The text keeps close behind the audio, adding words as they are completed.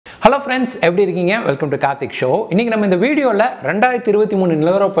friends, எப்படி இருக்கீங்க? Welcome to Karthik show. இன்னைக்கு நம்ம இந்த வீடியோல 2023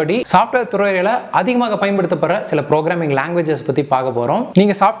 நிலவரப்படி சாஃப்ட்வேர் துறையில அதிகமாக பயன்படுத்தப்படுற சில ப்ரோகிராமிங் லாங்குவேஜஸ் பத்தி பார்க்க போறோம்.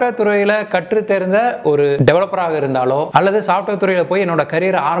 நீங்க சாஃப்ட்வேர் துறையில கற்று தேர்ந்த ஒரு டெவலப்பராக இருந்தாலோ அல்லது சாஃப்ட்வேர் துறையில போய் என்னோட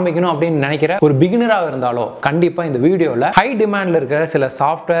கரியர் ஆரம்பிக்கணும் அப்படின்னு நினைக்கிற ஒரு பிகினராக இருந்தாலோ கண்டிப்பா இந்த வீடியோல ஹை டிமாண்ட்ல இருக்கிற சில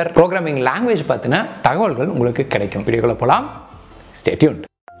சாஃப்ட்வேர் ப்ரோகிராமிங் லாங்குவேஜ் பத்தின தகவல்கள் உங்களுக்கு கிடைக்கும். வீடியோக்குள்ள போலாம். Stay tuned.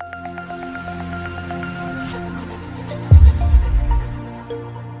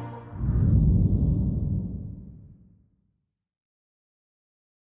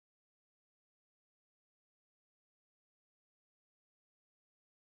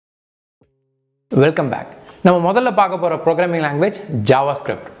 Welcome back. நம்ம முதல்ல பார்க்க போற programming language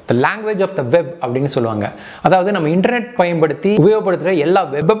JavaScript. The language of the web அப்படினு சொல்லுவாங்க. அதாவது நம்ம இன்டர்நெட் பயன்படுத்தி உபயோகப்படுத்துற எல்லா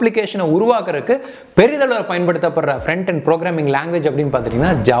வெப் அப்ளிகேஷனை உருவாக்குறதுக்கு பெரிதளவுல பயன்படுத்தப்படுற ஃப்ரண்ட் எண்ட் ப்ரோகிராமிங் லாங்குவேஜ் அப்படினு பார்த்தீங்கன்னா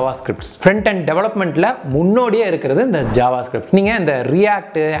JavaScript. ஃப்ரண்ட் எண்ட் டெவலப்மென்ட்ல முன்னோடியே இருக்கிறது இந்த JavaScript. நீங்க இந்த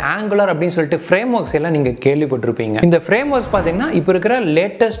React, Angular அப்படினு சொல்லிட்டு ஃப்ரேம்வொர்க்ஸ் எல்லாம் நீங்க கேள்விப்பட்டிருப்பீங்க. இந்த ஃப்ரேம்வொர்க்ஸ் பாத்தீங்கன்னா இப்போ இருக்கிற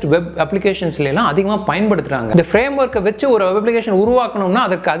லேட்டஸ்ட் வெப் அப்ளிகேஷன்ஸ்ல எல்லாம் அதிகமா பயன்படுத்துறாங்க. இந்த ஃப்ரேம்வொர்க்கை வச்சு ஒரு வெப் அப்ளிகேஷன் உருவாக்கணும்னா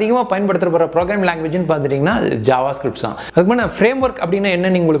அதுக்கு அதிகமா பயன்படுத்தப்படுற ப்ரோகிராமிங் லாங்குவேஜ்னு பார்த்தீங்கன்னா JavaScript தான். அதுக்கு முன்ன ஃப்ரேம்வொர்க் அப்படினா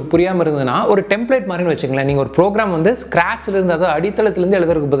என்ன உங்களுக்கு புரியாம இருந்ததுனா ஒரு டெம்ப்ளேட் மாதிரின்னு வெச்சுங்களேன். நீங்க ஒரு ப்ரோகிராம் வந்து ஸ்கிராட்ச்ல இருந்து அதாவது அடித்தளத்துல இருந்து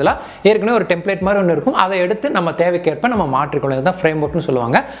எழுதுறதுக்கு பதிலா ஏற்கனவே ஒரு டெம்ப்ளேட் மாதிரி ஒன்னு இருக்கும். அதை எடுத்து நம்ம தேவைக்கேற்ப நம்ம மாற்றிக்கொள்ளலாம். இதுதான் ஃப்ரேம்வொர்க்னு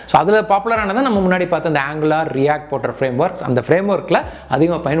சொல்லுவாங்க. சோ அதுல பாப்புலரானது நம்ம முன்னாடி பார்த்த அந்த Angular, React போன்ற ஃப்ரேம்வொர்க்ஸ். அந்த ஃப்ரேம்வொர்க்ல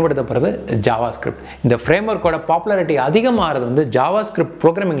அதிகமா பயன்படுத்தப்படுறது JavaScript. இந்த ஃப்ரேம்வொர்க்கோட பாப்புலாரிட்டி அதிகமாகிறது வந்து JavaScript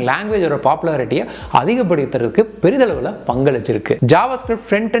programming லாங்குவேஜோட பாப்புலாரிட்டியை அதிகப்படுத்துறதுக்கு பெரிதளவுல பங்களிச்சிருக்கு. JavaScript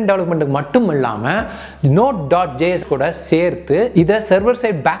front end டெவலப்மென்ட்க்கு மட்டும் இல்லாம Node.js கூட சேர்த்து இத சர்வர்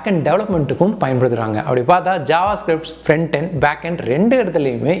சைடு பேக் எண்ட் டெவலப்மென்ட்டுக்கும் பயன்படுத்துறாங்க. அப்படி பார்த்தா JavaScript front end back end ரெண்டு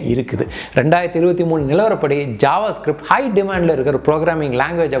இடத்துலயுமே இருக்குது. 2023 நிலவரப்படி JavaScript ஹை டிமாண்ட்ல இருக்கிற ப்ரோகிராமிங்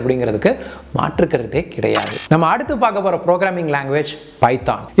லாங்குவேஜ் அப்படிங்கிறதுக்கு மாற்றுக்கிறதே கிடையாது. நம்ம அடுத்து பார்க்க போற ப்ரோகிராமிங் லாங்குவேஜ்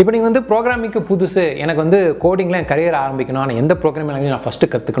பைத்தான். இப்போ நீங்க வந்து ப்ரோகிராமிங்க்கு புதுசு, எனக்கு வந்து கோடிங்ல என் கரியர் ஆரம்பிக்கணும், நான் எந்த ப்ரோகிராமிங் லாங்குவேஜ் நான் ஃபர்ஸ்ட்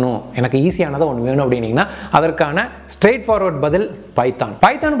கத்துக்கணும், எனக்கு ஈஸியானதா ஒன்று வேணும் அப்படின்னீங்கன்னா அதற்கான ஸ்ட்ரெயிட் ஃபார்வர்ட் பதில் பைத்தான்.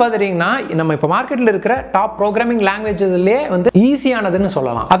 பைத்தான் பாத்தீங்கன்னா நம்ம இப்போ மார்க்கெட்ல இருக்கிற டாப் ப்ரோகிராமிங் லாங்குவேஜஸ்லயே வந்து ஈஸியானதுன்னு சொல்லலாம்.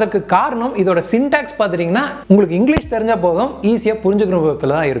 அதற்கு காரணம் இதோட சின்டாக்ஸ் பாத்தீங்கன்னா உங்களுக்கு இங்கிலீஷ் தெரிஞ்சா போதும் ஈஸியா புரிஞ்சுக்கிற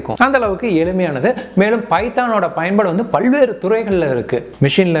விதத்துல தான் இருக்கும். அந்த அளவுக்கு எளிமையானது. மேலும் பைத்தானோட பயன்பாடு வந்து பல்வேறு துறைகள்ல இருக்கு.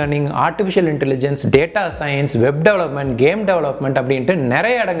 Machine learning, artificial intelligence, data science, web development, game development அப்படின்ட்டு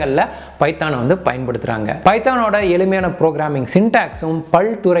நிறைய இடங்கள்ல பைத்தானை வந்து பயன்படுத்துறாங்க. பைத்தானோட எளிமையான ப்ரோகிராமிங் சின்டாக்ஸும்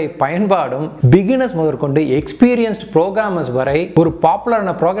பல்துறை பயன்பாடும் பிகினர்ஸ் முதற்கொண்டு எக்ஸ்பீரியன்ஸ்ட் ப்ரோகிராமர்ஸ் வரை ஒரு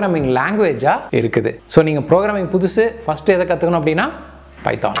பாப்புலரான ப்ரோகிராமிங் லாங்குவேஜா இருக்குது. ஸோ நீங்க ப்ரோகிராமிங் புதுசு ஃபர்ஸ்ட் எதை கத்துக்கணும் அப்படின்னா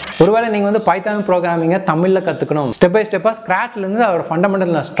பைத்தான். ஒருவேளை நீங்க வந்து பைத்தான் ப்ரோகிராமிங்கை தமிழ்ல கத்துக்கணும், ஸ்டெப் பை ஸ்டெப்பா ஸ்கிராட்ச்ல இருந்து அதோட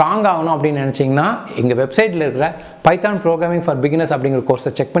ஃபண்டமெண்டல் ஸ்ட்ராங் ஆகணும் அப்படின்னு நினைச்சீங்கன்னா எங்க வெப்சைட்ல இருக்கிற பைத்தான் ப்ரோகிராமிங் ஃபார் பிகினர்ஸ் அப்படிங்கிற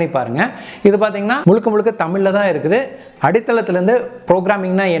கோர்ஸை செக் பண்ணி பாருங்க. இது பாத்தீங்கன்னா முழுக்க தமிழ்ல தான் இருக்குது. அடித்தளத்திலிருந்து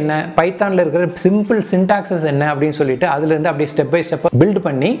ப்ரோகிராமிங்னா என்ன, பைத்தான்ல இருக்கிற சிம்பிள் சின்டாக்சஸ் என்ன அப்படின்னு சொல்லிட்டு அதுல இருந்து அப்படியே ஸ்டெப் பை ஸ்டெப் பில்ட்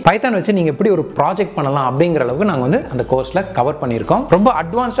பண்ணி பைத்தான் வச்சு நீங்க எப்படி ஒரு ப்ராஜெக்ட் பண்ணலாம் அப்படிங்கிற அளவுக்கு நாங்க வந்து அந்த கோர்ஸ்ல கவர் பண்ணியிருக்கோம். ரொம்ப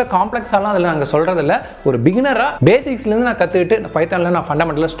அட்வான்ஸ்டா காம்ப்ளெக்ஸாலாம் அதில் நாங்கள் சொல்றது இல்லை. ஒரு பிகினரா பேசிக்ஸ்ல இருந்து நான் கத்துக்கிட்டு பைத்தான்ல நான்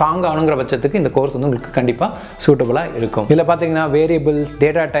ஃபண்டமெண்டலா ஸ்ட்ராங் ஆகணுங்கிற பட்சத்துக்கு இந்த கோர்ஸ் வந்து உங்களுக்கு கண்டிப்பா சூட்டபிளா இருக்கும். இதுல பாத்தீங்கன்னா variables,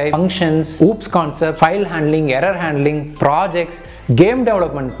 data type, functions, oops concept, file handling, error handling, projects, game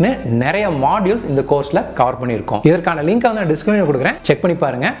டெவலப்மெண்ட்னு நிறைய மாடியூல்ஸ் இந்த கோர்ஸ்ல கவர் பண்ணியிருக்கோம். இதற்கான லிங்க் வந்து நான் டிஸ்கிரிப்ஷன்ல கொடுக்குறேன், செக் பண்ணி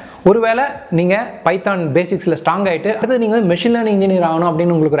பாருங்க. ஒருவேளை நீங்க பைத்தான் பேசிக்ஸ்ல ஸ்ட்ராங் ஆயிட்டு அடுத்து நீங்க மெஷின் லேர்னிங் இன்ஜினியர் ஆகணும்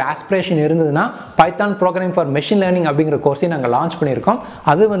அப்படின்னு உங்களுக்கு ஒரு ஆஸ்பிரேஷன் இருந்ததுன்னா Python programming for machine learning அப்படிங்கிற கோர்ஸையும் நாங்கள் லான்ச் பண்ணியிருக்கோம்.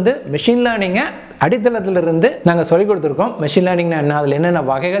 அது வந்து மெஷின் லேர்னிங்கை அடித்தளத்திலிருந்து நாங்கள் சொல்லிக் கொடுத்துருக்கோம். மெஷின் லேர்னிங் என்ன, அதில் என்னென்ன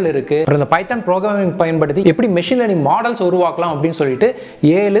வகைகள் இருக்கு, அந்த பைத்தான் ப்ரோகிராமிங் பயன்படுத்தி எப்படி மெஷின் லேர்னிங் மாடல்ஸ் உருவாக்கலாம் அப்படின்னு சொல்லிட்டு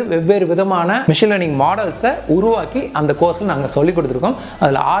 7 வெவ்வேறு விதமான மெஷின் லேர்னிங் மாடல்ஸை உருவாக்கி அந்த கோர்ஸ்ல நாங்கள் சொல்லிக் கொடுத்துருக்கோம்.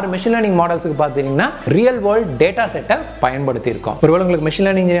 அதில் 6 மெஷின் லேர்னிங் மாடல்ஸுக்கு பார்த்தீங்கன்னா ரியல் வேர்ல்ட் டேட்டா செட்டை பயன்படுத்தி இருக்கோம். ஒருவேளை உங்களுக்கு மெஷின்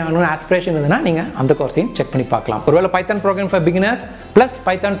லேர்னிங் ஆஸ்பிரேஷன் இருந்ததுன்னா நீங்க அந்த கோர்ஸையும் செக் பண்ணி பார்க்கலாம். ஒருவேளை Python programming for beginners plus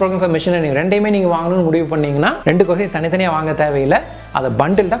Python programming for machine learning ரெண்டையுமே நீங்க வாங்கணும்னு முடிவு பண்ணீங்கன்னா ரெண்டு கோர்ஸையும் தனித்தனியாக வாங்க தேவையில்லை. அதை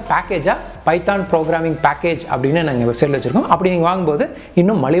பண்டில்டா பேக்கேஜா பைத்தான் ப்ரோகிராமிங் பேக்கேஜ் அப்படின்னு நாங்கள் வெப்சைட்ல வச்சிருக்கோம். அப்படி நீங்க வாங்கும்போது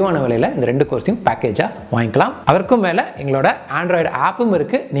இன்னும் மலிவான விலையில இந்த ரெண்டு கோர்ஸையும் பேக்கேஜா வாங்கிக்கலாம். அதற்கும் மேல எங்களோட ஆண்ட்ராய்டு ஆப்பும்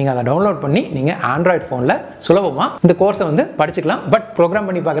இருக்கு. நீங்க அதை டவுன்லோட் பண்ணி நீங்க ஆண்ட்ராய்டு போன்ல சுலபமா இந்த கோர்ஸை வந்து படிச்சுக்கலாம். பட் ப்ரோக்ராம்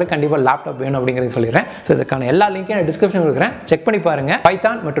பண்ணி பார்க்குற கண்டிப்பா லேப்டாப் வேணும் அப்படிங்கிறது சொல்லிடுறேன். ஸோ இதுக்கான எல்லா லிங்கையும் டிஸ்கிரிப்ஷன் கொடுக்குறேன், செக் பண்ணி பாருங்க.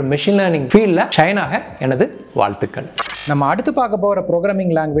 பைத்தான் மற்றும் மெஷின் லேர்னிங் ஃபீல்ட்ல ஷைன் ஆக எனது வாழ்த்துக்கள். நம்ம அடுத்து பார்க்க போற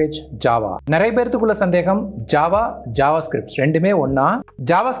ப்ரோக்ராமிங் லாங்குவேஜ் ஜாவா. நிறைய பேருக்குள்ள சந்தேகம், ஜாவா ஜாவா ஸ்கிரிப்ட்ஸ் ரெண்டுமே ஒண்ணா?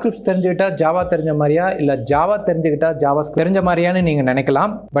 ஜாவா ஸ்கிரிப்ட்ஸ் தெரிஞ்சுக்கிட்டா ஜாவா தெரிஞ்ச மாதிரியா, இல்ல ஜாவா தெரிஞ்சுக்கிட்டா ஜாவா தெரிஞ்ச மாதிரியான்னு நீங்க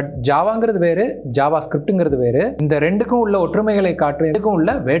நினைக்கலாம். பட் ஜாவாங்கிறது வேறு, ஜாவா ஸ்கிரிப்ட்ங்கிறது வேறு. இந்த ரெண்டுக்கும் உள்ள ஒற்றுமைகளை காட்டு, ரெண்டுக்கும்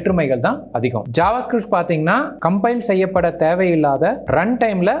உள்ள வேற்றுமைகள் தான் அதிகம். ஜாவா ஸ்கிரிப்ட் பாத்தீங்கன்னா கம்பைல் செய்யப்பட தேவையில்லாத ரன்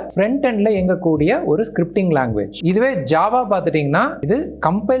டைம்ல ஃப்ரண்ட் எண்ட்ல இயங்கக்கூடிய ஒரு ஸ்கிரிப்டிங் லாங்குவேஜ். இதுவே ஜாவா பாத்துட்டீங்கன்னா இது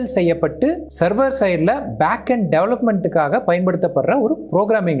கம்பைல் செய்யப்பட்டு சர்வர் சைடுல பேக் எண்ட் டெவலப்மெண்ட் பயன்படுத்தப்படுற ஒரு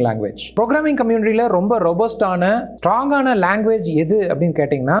ப்ரோக்ராமிங் லாங்குவேஜ். ப்ரோக்ராமிங் கம்யூனிட்டியில ரொம்ப ரொபஸ்டான ஸ்ட்ராங்கான லாங்குவேஜ் எது அப்படின்னு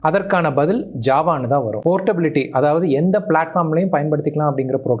கேட்டீங்கன்னா அதற்கான பதில் ஜாவான்னு தான் வரும். போர்ட்டபிலிட்டி, அதாவது எந்த பிளாட்ஃபார்ம்லையும் பயன்படுத்திக்கலாம்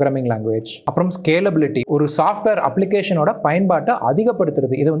அப்படிங்கிற ப்ரோக்ராமிங் லாங்குவேஜ். அப்புறம் ஸ்கேலபிலிட்டி, ஒரு சாஃப்ட்வேர் அப்ளிகேஷனோட பயன்பாட்டை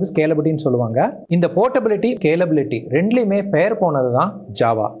அதிகப்படுத்துறது, இது வந்து ஸ்கேலபிலிட்டின்னு சொல்லுவாங்க. இந்த போர்ட்டபிலிட்டி, ஸ்கேலபிலிட்டி ரெண்டுலயுமே பெயர் போனது தான்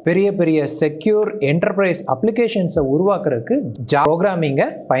ஜாவா. பெரிய பெரிய செக்யூர் என்டர்பிரைஸ் அப்ளிகேஷன்ஸை உருவாக்குறதுக்கு ப்ரோக்ராமிங்கை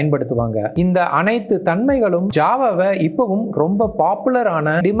பயன்படுத்துவாங்க. இந்த அனைத்து தன்மைகளும் ஜாவாவை இப்பவும் ரொம்ப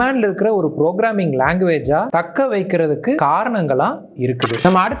பாப்புலரான டிமாண்ட்ல இருக்கிற ஒரு ப்ரோக்ராமிங் லாங்குவேஜா தக்க வைக்கிறதுக்கு காரணங்களா இருக்குது.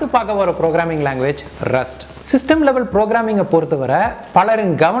 நம்ம அடுத்து பார்க்க வர programming language rust. System level ப்ரோக்ராமிங்கை பொறுத்தவரை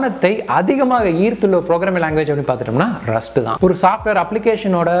பலரின் கவனத்தை அதிகமாக ஈர்த்துள்ள ப்ரோக்ராமிங் லாங்குவேஜ் அப்படின்னு பார்த்துட்டோம்னா ரஸ்ட் தான். ஒரு சாஃப்ட்வேர்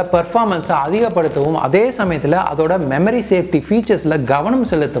அப்ளிகேஷனோட பெர்ஃபார்மன்ஸை அதிகப்படுத்தவும் அதே சமயத்தில் அதோட மெமரி சேஃப்டி ஃபீச்சர்ஸ்ல கவனம்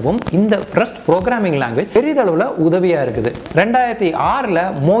செலுத்தவும் இந்த ரஸ்ட் ப்ரோக்ராமிங் லாங்குவேஜ் பெரிதளவில் உதவியா இருக்குது. 2006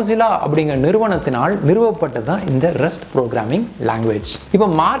 மோசிலா அப்படிங்கிற நிறுவனத்தினால் நிறுவப்பட்டதுதான் இந்த ரஸ்ட் ப்ரோக்ராமிங் லாங்குவேஜ். இப்போ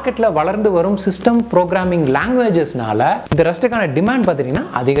மார்க்கெட்ல வளர்ந்து வரும் சிஸ்டம் ப்ரோக்ராமிங் லாங்குவேஜஸ்னால இந்த ரஸ்ட்டுக்கான டிமாண்ட் பார்த்தீங்கன்னா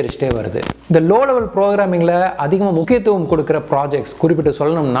அதிகரிச்சுட்டே வருது. இந்த லோ லெவல் ப்ரோக்ராமிங்ல அதிகமாக முக்கியத்துவம் கொடுக்கிற ப்ராஜெக்ட்ஸ் குறிப்பிட்டு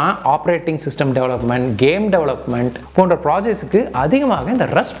சொல்லணும்னா operating system development, game development போன்ற ப்ராஜெக்ட்ஸ்க்கு அதிகமாக இந்த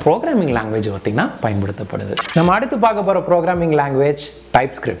ரஸ்ட் ப்ரோக்ராமிங் லாங்குவேஜ் பார்த்தீங்கன்னா பயன்படுத்தப்படுது. நம்ம அடுத்து பார்க்க போற ப்ரோக்ராமிங் லாங்குவேஜ்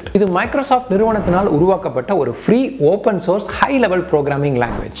டைப்ஸ்கிரிப்ட். இது மைக்ரோசாஃப்ட் நிறுவனத்தினால் உருவாக்கப்பட்ட ஒரு free open source high level programming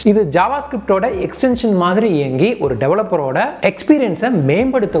language. இது ஜாவாஸ்கிரிப்டோட எக்ஸ்டென்ஷன் மாதிரி இயங்கி ஒரு டெவலப்பரோட எக்ஸ்பீரியன்ஸை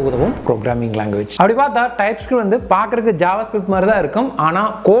மேம்படுத்த உதவும் ப்ரோக்ராமிங் லாங்குவேஜ். அப்படி பார்த்தா டைப்ஸ்கிரிப்ட் வந்து பார்க்கறதுக்கு ஜாவாஸ்கிரிப்ட் மாதிரி தான் இருக்கும். ஆனா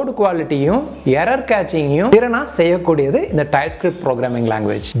கோட் குவாலிட்டியும் எரர் கேச்சிங்கையும் திறனா செய்யக்கூடியது இந்த TypeScript programming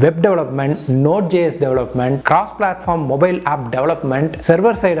language. Web development, நோட்.js development, cross platform mobile app development,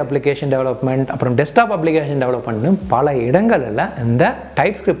 server side application development, அப்புறம் டெஸ்க்டாப் அப்ளிகேஷன் டெவலப்மெண்ட் பல இடங்கள்ல இந்த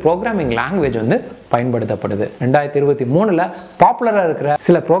டைப்ஸ்கிரிப்ட் ப்ரோக்ராமிங் லாங்குவேஜ் வந்து பயன்படுத்தப்படுது. 2023 பாப்புலரா இருக்கிற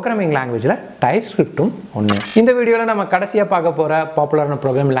சில ப்ரோக்ராமிங் லாங்குவேஜ்ல டைப்ஸ்கிரிப்டும் ஒன்று. இந்த வீடியோல நம்ம கடைசியா பார்க்க போற பாப்புலரான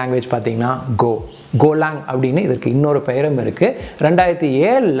ப்ரோக்ராமிங் லாங்குவேஜ் பார்த்தீங்கன்னா கோலாங் அப்படின்னு இதற்கு இன்னொரு பெயரும் இருக்கு.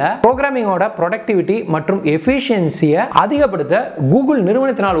 2007 ப்ரோக்ராமிங்கோட ப்ரொடக்டிவிட்டி மற்றும் எஃபிஷியன்சியை அதிகப்படுத்த கூகுள்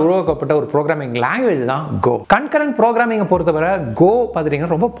நிறுவனத்தினால் உருவாக்கப்பட்ட ஒரு ப்ரோக்ராமிங் லாங்குவேஜ் தான் கோ. கன்கரண்ட் ப்ரோக்ராமிங்கை பொறுத்தவரை கோ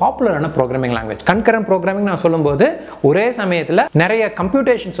பார்த்தீங்கன்னா ரொம்ப பாப்புலரான ப்ரோக்ராமிங் லாங்குவேஜ். கன்கரண்ட் ப்ரோக்ராமிங் நான் சொல்லும்போது ஒரே சமயத்தில் நிறைய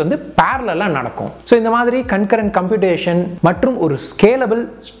கம்ப்யூட்டேஷன்ஸ் வந்து பேரலா நடக்கும். ஸோ இந்த மாதிரி கன்கரண்ட் கம்ப்யூட்டேஷன் மற்றும் ஒரு scalable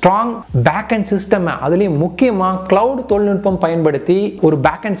strong back and system, அதுலேயும் முக்கியமாக கிளவுட் தொழில்நுட்பம் பயன்படுத்தி ஒரு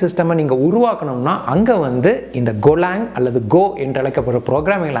பேக் அண்ட் சிஸ்டம் நீங்க உருவாக்கணும்னா அங்க வந்து இந்த கோலாங் அல்லது கோ என்று அழைக்கப்படுற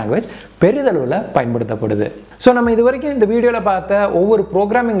ப்ரோக்ராமிங் லாங்குவேஜ் பெரிதளவில் பயன்படுத்தப்படுது. ஸோ நம்ம இது வரைக்கும் இந்த வீடியோவில் பார்த்த ஒவ்வொரு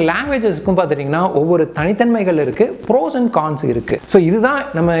ப்ரோக்ராமிங் லாங்குவேஜஸ்க்கும் பார்த்துட்டிங்கன்னா ஒவ்வொரு தனித்தன்மைகள் இருக்கு, ப்ரோஸ் அண்ட் கான்ஸ் இருக்கு. ஸோ இதுதான்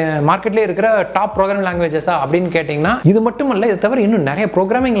நம்ம மார்க்கெட்லேயே இருக்கிற டாப் ப்ரோக்ராமிங் லாங்குவேஜஸா அப்படின்னு கேட்டிங்கன்னா இது மட்டும் இல்லை, இதை தவிர இன்னும் நிறைய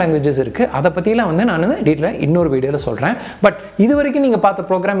ப்ரோக்ராமிங் லாங்குவேஜஸ் இருக்கு. அதை பற்றிலாம் வந்து நான் டீட்டெயிலாக இன்னொரு வீடியோவில் சொல்கிறேன். பட் இது வரைக்கும் நீங்கள் பார்த்த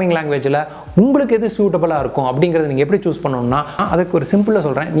ப்ரோக்ராமிங் லாங்குவேஜில் உங்களுக்கு எது சூட்டபுளாக இருக்கும் அப்படிங்கிறது நீங்கள் எப்படி சூஸ் பண்ணணும்னா அதுக்கு ஒரு சிம்பிளாக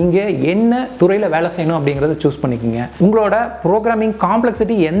சொல்கிறேன். நீங்கள் என்ன துறையில் வேலை செய்யணும் அப்படிங்கிறத சூஸ் பண்ணிக்கோங்க. உங்களோட ப்ரோக்ராமிங்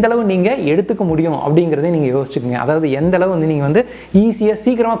காம்ப்ளெக்சிட்டி எந்த அளவு நீங்கள் எடுத்துக்க முடியும் அப்படிங்கிறத நீங்கள் யோசிச்சுக்கோங்க. அதாவது எந்த அளவு வந்து நீங்கள் வந்து ஈஸியாக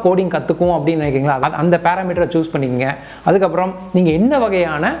சீக்கிரமாக கோடிங் கற்றுக்கும் அப்படின்னு நினைக்கிறீங்களா, அந்த பேராமீட்டரை சூஸ் பண்ணிக்கோங்க. அதுக்கப்புறம் நீங்கள் என்ன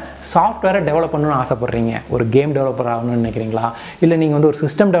வகையான சாஃப்ட்வேரை டெவலப் பண்ணணும்னு ஆசைப்படுறீங்க. ஒரு கேம் டெவலப்பர் ஆகணும்னு நினைக்கிறீங்களா, இல்லை நீங்கள் வந்து ஒரு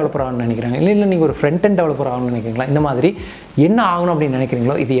சிஸ்டம் டெவலப்பர் ஆகணும்னு நினைக்கிறீங்க, இல்லை நீங்கள் ஒரு ஃப்ரண்ட் எண்ட் டெவலப்பர் ஆகணும்னு நினைக்கிறீங்களா, இந்த மாதிரி என்ன ஆகணும் அப்படின்னு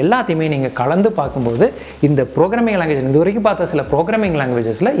நினைக்கிறீங்களோ இது எல்லாத்தையுமே நீங்கள் கலந்து பார்க்கும்போது இந்த ப்ரோக்ராமிங் லாங்குவேஜ் இது வரைக்கும் பார்த்த சில ப்ரோக்ராமிங்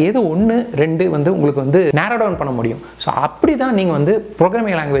லாங்குவேஜஸில் ஏதோ 1-2 வந்து உங்களுக்கு வந்து நேரோ டவுன் பண்ண முடியும். ஸோ அப்படி தான் நீங்கள் வந்து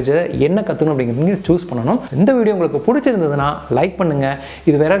ப்ரோக்ராமிங் லாங்குவேஜை என்ன கற்றுக்கணும் அப்படிங்கிறது நீங்கள் சூஸ் பண்ணணும். இந்த வீடியோ உங்களுக்கு பிடிச்சிருந்ததுன்னா லைக் பண்ணுங்கள்.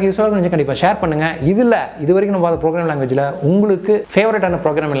 இது வேற யூஸ்ஃபுல்லாக கொஞ்சம் கண்டிப்பாக ஷேர் பண்ணுங்கள். இது வரைக்கும் நம்ம பார்த்த ப்ரோக்ராமிங் லாங்குவேஜில் உங்களுக்கு ஃபேவரட்டான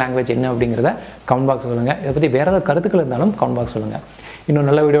ப்ரோக்ராமிங் லாங்குவேஜ் என்ன அப்படிங்கிறத கமெண்ட் பாக்ஸ் சொல்லுங்கள். இதை பற்றி வேறு ஏதாவது கருத்துக்கள் இருந்தாலும் கமெண்ட் பாக்ஸ் சொல்லுங்கள். இன்னும்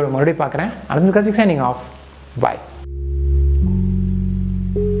நல்ல வீடியோவில் மறுபடியும் பார்க்குறேன். Karthik signing off. Bye.